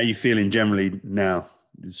how are you feeling generally now?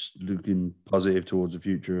 It's looking positive towards the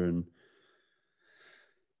future, and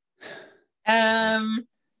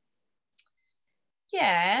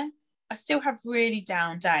yeah, I still have really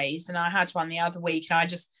down days, and I had one the other week, and I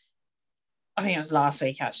think it was last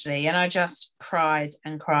week actually, and I just cried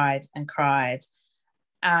and cried and cried.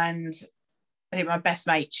 And I think my best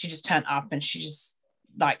mate, she just turned up and she just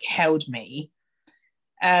held me,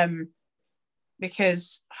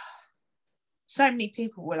 because so many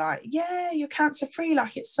people were like, yeah, you're cancer free,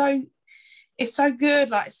 it's so good,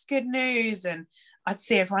 it's good news. And I'd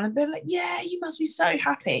see everyone and they're like, yeah, you must be so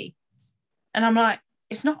happy. And I'm like,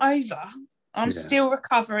 it's not over. I'm still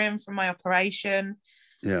recovering from my operation.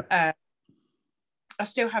 Yeah. I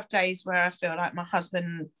still have days where I feel like my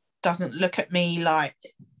husband doesn't look at me that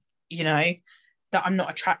I'm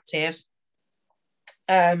not attractive.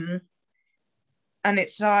 And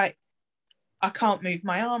it's like, I can't move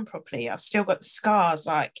my arm properly. I've still got the scars.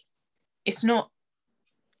 Like, it's not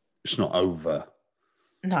over.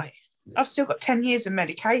 No. I've still got 10 years of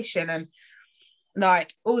medication and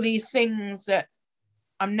like all these things that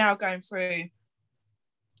I'm now going through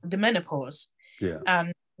the menopause. Yeah.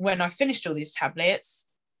 And when I finished all these tablets,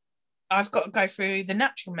 I've got to go through the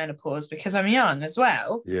natural menopause because I'm young as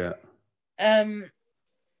well. Yeah. And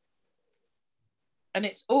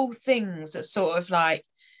it's all things that sort of like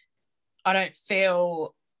I don't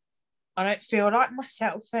feel like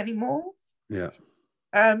myself anymore. Yeah.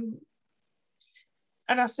 And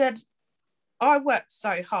I said, I worked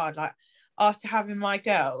so hard, like after having my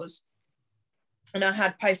girls, and I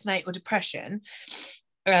had postnatal depression,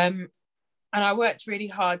 and I worked really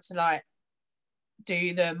hard to like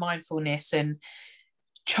do the mindfulness and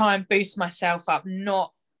try and boost myself up,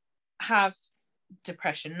 not have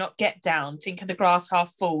depression, not get down, think of the glass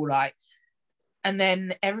half full, like. And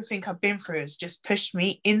then everything I've been through has just pushed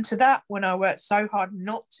me into that when I worked so hard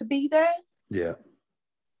not to be there. Yeah.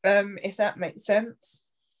 If that makes sense.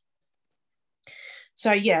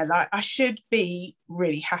 So yeah, like I should be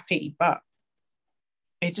really happy, but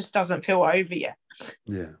it just doesn't feel over yet.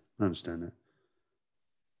 Yeah, I understand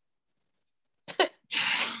that.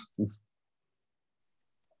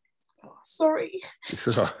 Oh, sorry.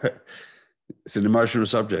 It's an emotional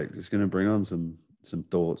subject. It's going to bring on some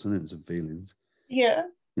thoughts and some feelings. Yeah.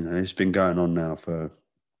 You know, it's been going on now for,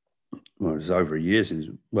 well, it's over a year since,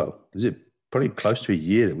 well, is it probably close to a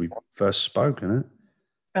year that we first spoke, isn't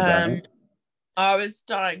it? I was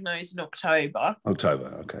diagnosed in October. Okay. I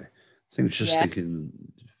think I was just thinking,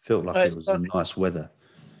 felt like it was a nice weather.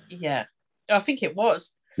 Yeah, I think it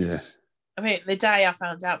was. Yeah. I mean, the day I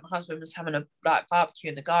found out my husband was having a like barbecue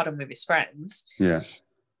in the garden with his friends. Yeah.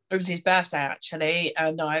 It was his birthday actually,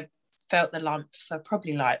 and I felt the lump for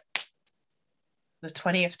probably like the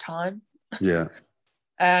 20th time. Yeah.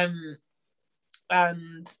 And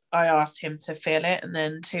I asked him to feel it, and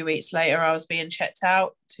then 2 weeks later I was being checked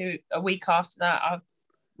out. A week after that I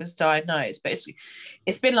was diagnosed, but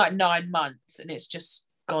it's been like 9 months and it's just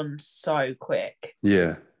gone so quick.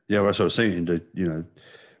 Yeah, that's what I was saying. You know,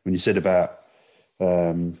 when you said about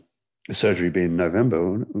the surgery being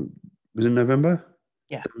November, was it November?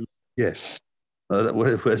 Yeah. Yes.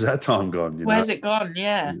 Where's that time gone? Where's it gone?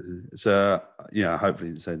 Yeah. So yeah,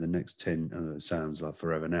 hopefully, say the next 10. It sounds like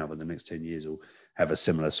forever now, but the next 10 years will have a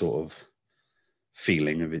similar sort of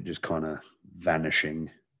feeling of it just kind of vanishing.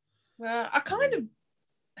 Well, I kind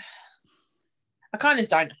of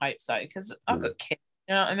don't hope so because I've got kids.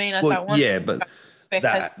 You know what I mean? I don't want. Yeah, but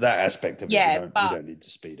that aspect of it, you don't need to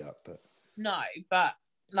speed up. But no, but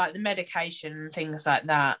like the medication and things like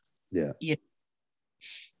that. Yeah.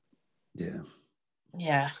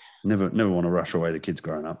 Yeah. Never want to rush away the kids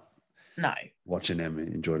growing up. No. Watching them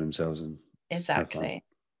enjoy themselves and exactly.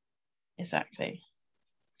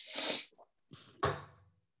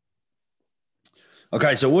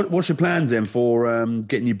 Okay, so what's your plans then for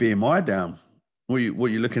getting your BMI down? What are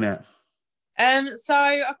you looking at? So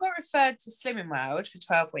I got referred to Slimming World for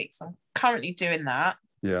 12 weeks. I'm currently doing that.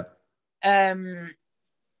 Yeah.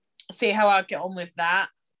 See how I get on with that.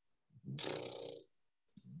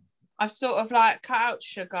 I've sort of like cut out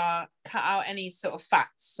sugar, cut out any sort of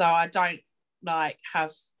fats, so I don't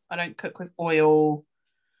cook with oil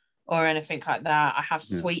or anything like that. I have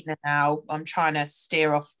sweetener now. I'm trying to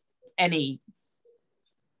steer off any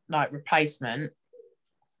like replacement.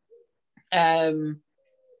 And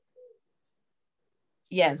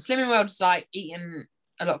Slimming World's like eating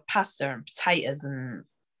a lot of pasta and potatoes and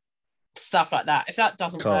stuff like that. If that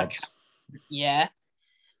doesn't work out,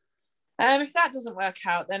 if that doesn't work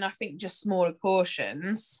out, then I think just smaller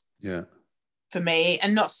portions. Yeah. For me,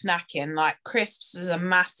 and not snacking. Like crisps is a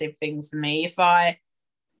massive thing for me. If I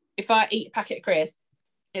eat a packet of crisps,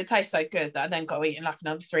 it tastes so good that I then got to eat like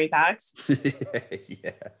another 3 bags.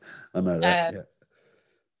 Yeah, I know that.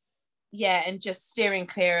 Yeah, and just steering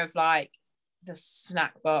clear of like the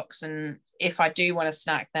snack box. And if I do want a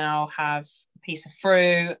snack, then I'll have a piece of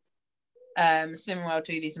fruit. Slimming World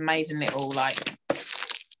do these amazing little like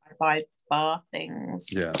buy bar things.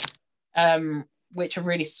 Yeah. Which are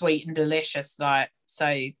really sweet and delicious. Like, so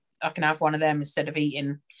I can have one of them instead of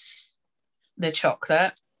eating the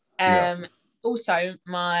chocolate. Also,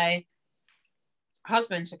 my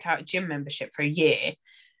husband took out a gym membership for a year,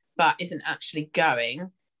 but isn't actually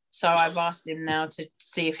going. So I've asked him now to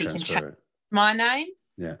see if he can change my name.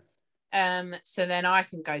 Yeah. So then I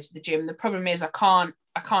can go to the gym. The problem is I can't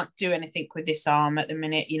do anything with this arm at the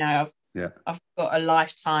minute. You know, I've got a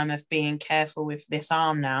lifetime of being careful with this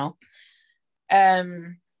arm now.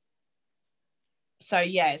 So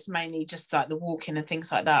yeah, it's mainly just like the walking and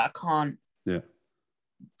things like that. I can't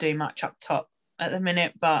do much up top at the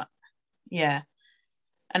minute. But yeah,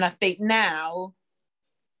 and I think now,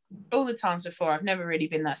 all the times before, I've never really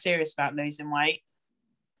been that serious about losing weight,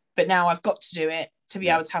 but now I've got to do it to be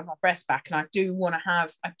able to have my breast back, and I do want to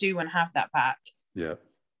have that back.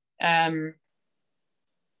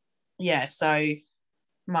 So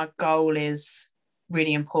my goal is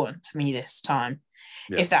really important to me this time,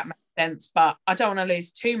 if that makes sense. But I don't want to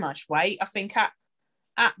lose too much weight. I think at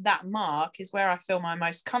that mark is where I feel my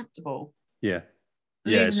most comfortable.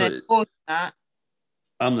 Losing it more than that.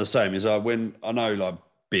 I'm the same. As when I know like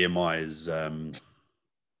BMI is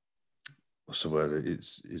what's the word?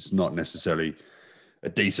 It's not necessarily a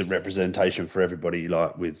decent representation for everybody,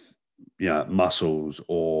 like with muscles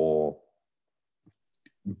or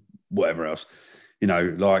whatever else.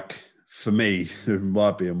 Like for me,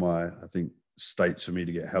 my BMI, I think states for me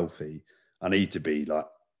to get healthy, I need to be like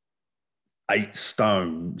 8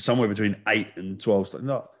 stone, somewhere between 8 and 12 stone.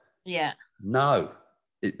 No.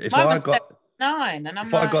 If I got 9, and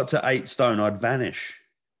I got to 8 stone, I'd vanish.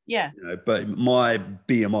 But my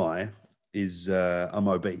BMI is I'm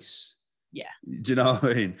obese. Do you know what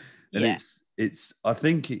I mean? And it's I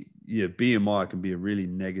think BMI can be a really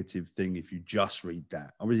negative thing if you just read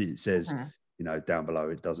that. Obviously it says down below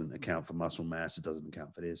it doesn't account for muscle mass, it doesn't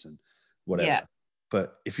account for this and whatever.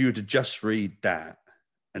 But if you were to just read that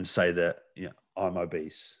and say that I'm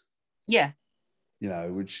obese,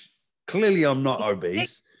 which clearly I'm not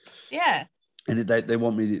obese, and they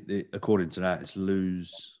want me to, according to that, it's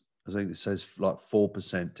lose. I think it says like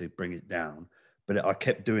 4% to bring it down. But I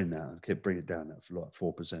kept doing that. I kept bringing it down for like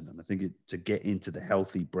 4%. And I think to get into the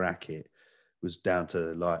healthy bracket was down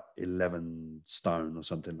to like 11 stone or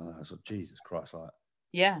something like that. I was like, Jesus Christ.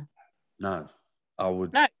 No,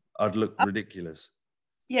 I'd look ridiculous.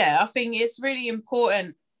 I think it's really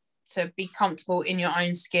important to be comfortable in your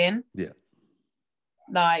own skin. And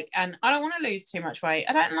I don't want to lose too much weight.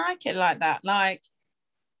 I don't like it like that. Like,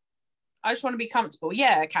 I just want to be comfortable.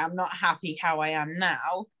 I'm not happy how I am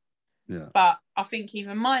now. But I think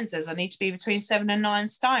even mine says I need to be between 7 and 9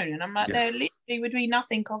 stone. And I'm like, there literally would be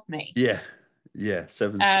nothing of me. 7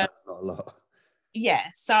 stone's not a lot.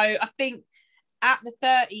 So I think at the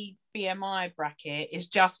 30 BMI bracket is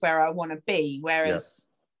just where I want to be. Whereas,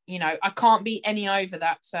 I can't be any over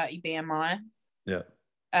that 30 BMI.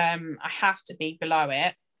 I have to be below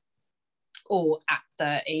it or at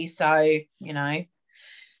 30. So,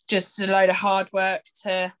 just a load of hard work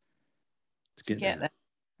to get there.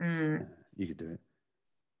 You could do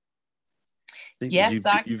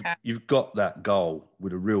it. You've got that goal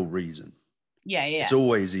with a real reason. It's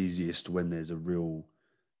always easiest when there's a real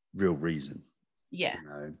reason.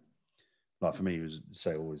 Like for me, it was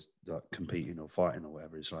always like competing or fighting or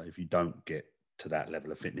whatever. It's like if you don't get to that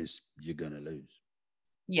level of fitness, you're gonna lose.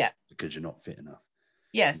 Because you're not fit enough.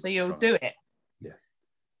 So you'll do it.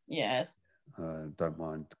 Don't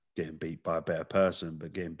mind getting beat by a better person,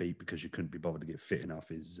 but getting beat because you couldn't be bothered to get fit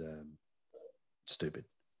enough is stupid.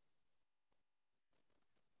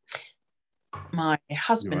 My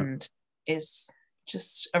husband is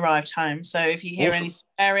just arrived home, so if you hear any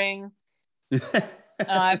swearing,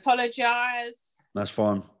 I apologise. That's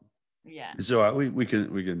fine. It's all right. We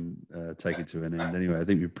can take it to an end anyway. I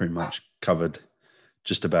think we've pretty much covered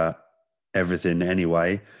just about everything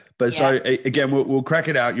anyway. But so again, we'll crack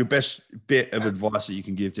it out. Your best bit of advice that you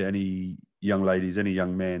can give to any young ladies, any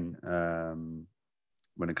young men,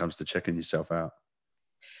 when it comes to checking yourself out.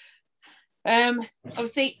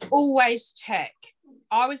 Obviously, always check.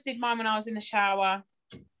 I always did mine when I was in the shower.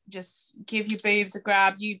 Just give your boobs a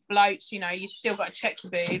grab. You blokes, you still got to check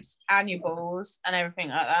your boobs and your balls and everything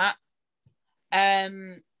like that.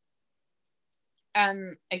 And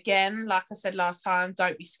again, like I said last time,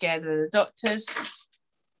 don't be scared of the doctors.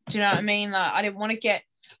 Do you know what I mean? Like, I didn't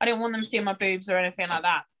want them seeing my boobs or anything like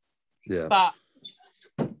that. But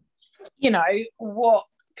what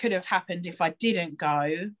could have happened if I didn't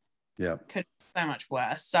go? Could be so much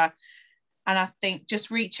worse. So, and I think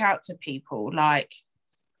just reach out to people. Like,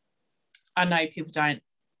 I know people don't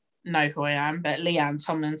know who I am, but Leanne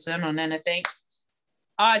Tomlinson on anything.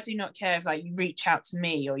 I do not care if you reach out to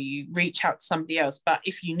me or you reach out to somebody else, but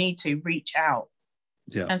if you need to, reach out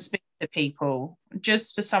and speak to people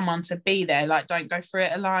just for someone to be there. Like, don't go through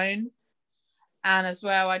it alone. And as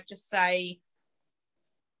well, I'd just say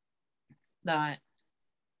that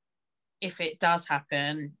if it does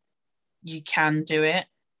happen, you can do it.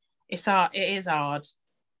 It's hard. It is hard,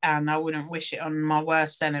 and I wouldn't wish it on my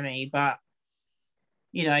worst enemy, but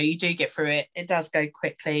you do get through it. It does go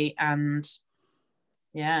quickly, and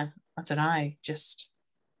I don't know, just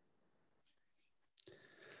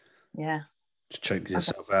check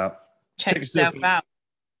yourself out. check yourself out.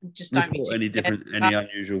 Just don't report any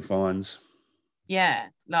unusual finds. Yeah,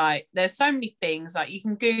 like there's so many things. Like you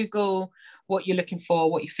can Google what you're looking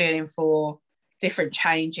for, what you're feeling for, different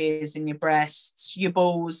changes in your breasts, your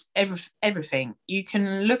balls, everything. You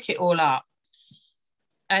can look it all up,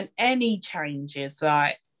 and any changes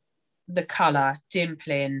like the color,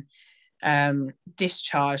 dimpling,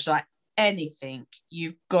 discharge, like anything,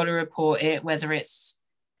 you've got to report it. Whether it's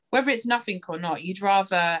nothing or not, you'd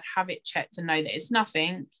rather have it checked and know that it's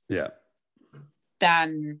nothing. Yeah.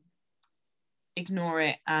 Than ignore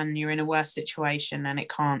it and you're in a worse situation and it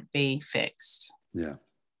can't be fixed. Yeah.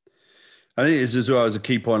 I think it's as well as a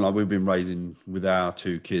key point, like we've been raising with our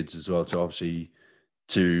 2 kids as well, to obviously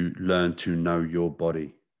to learn to know your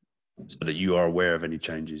body so that you are aware of any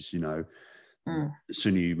changes. The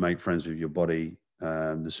sooner you make friends with your body,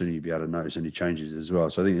 the sooner you'll be able to notice any changes as well.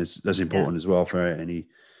 So I think that's important as well for any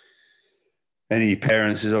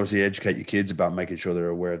parents, is obviously educate your kids about making sure they're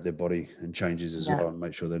aware of their body and changes as well, and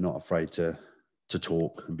make sure they're not afraid to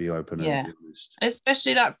talk and be open. Yeah. And be honest.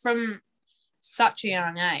 Especially like from such a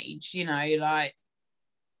young age, like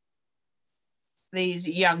these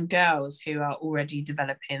young girls who are already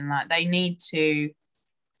developing, like they need to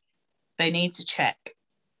check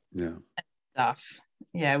stuff.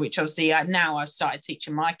 Yeah, which obviously now I've started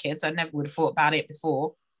teaching my kids. I never would have thought about it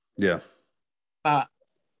before. Yeah. But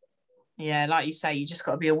yeah, like you say, you just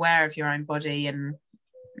got to be aware of your own body and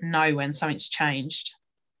know when something's changed.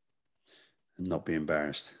 And not be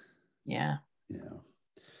embarrassed. Yeah.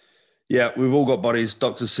 Yeah, we've all got bodies.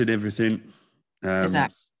 Doctors said everything.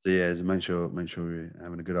 Exactly. So yeah, to make sure we're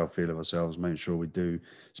having a good old feel of ourselves. Make sure we do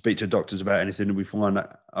speak to doctors about anything that we find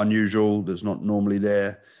unusual that's not normally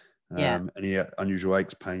there. Any unusual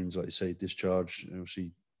aches, pains, like you say, discharge.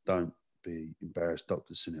 Obviously, don't be embarrassed.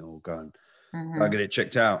 Doctors seen it all. Go and get it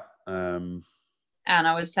checked out. And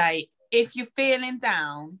I would say, if you're feeling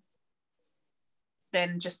down,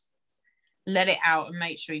 then just let it out and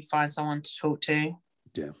make sure you find someone to talk to.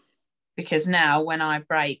 Yeah. Because now when I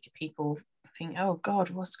break, people think, oh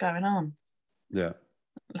God, what's going on? Yeah.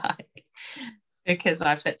 Because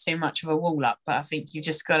I've let too much of a wall up, but I think you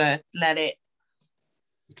just got to let it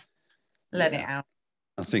out.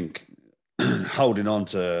 I think holding on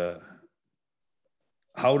to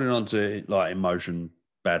like emotion,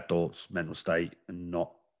 bad thoughts, mental state, and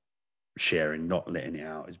not sharing, not letting it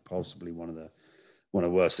out is possibly one of the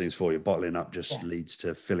worst things for you. Bottling up just leads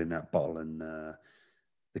to filling that bottle and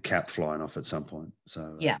the cap flying off at some point.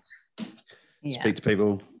 So speak to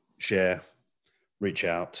people, share, reach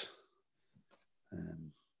out.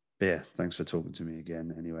 Thanks for talking to me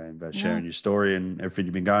again anyway, and about sharing your story and everything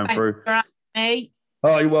you've been going through. Me.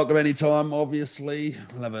 Oh, you're welcome anytime, obviously.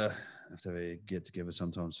 We'll have to have a get together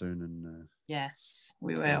sometime soon, and yes,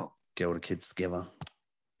 we will. Get all the kids together.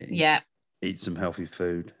 Eat some healthy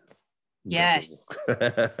food. Yes.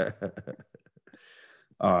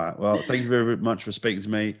 All right. Well, thank you very much for speaking to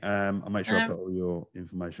me. I'll make sure I put all your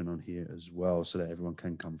information on here as well, so that everyone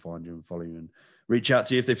can come find you and follow you and reach out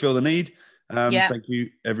to you if they feel the need. Thank you,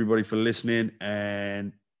 everybody, for listening,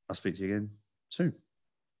 and I'll speak to you again soon.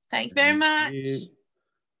 Thank you very much.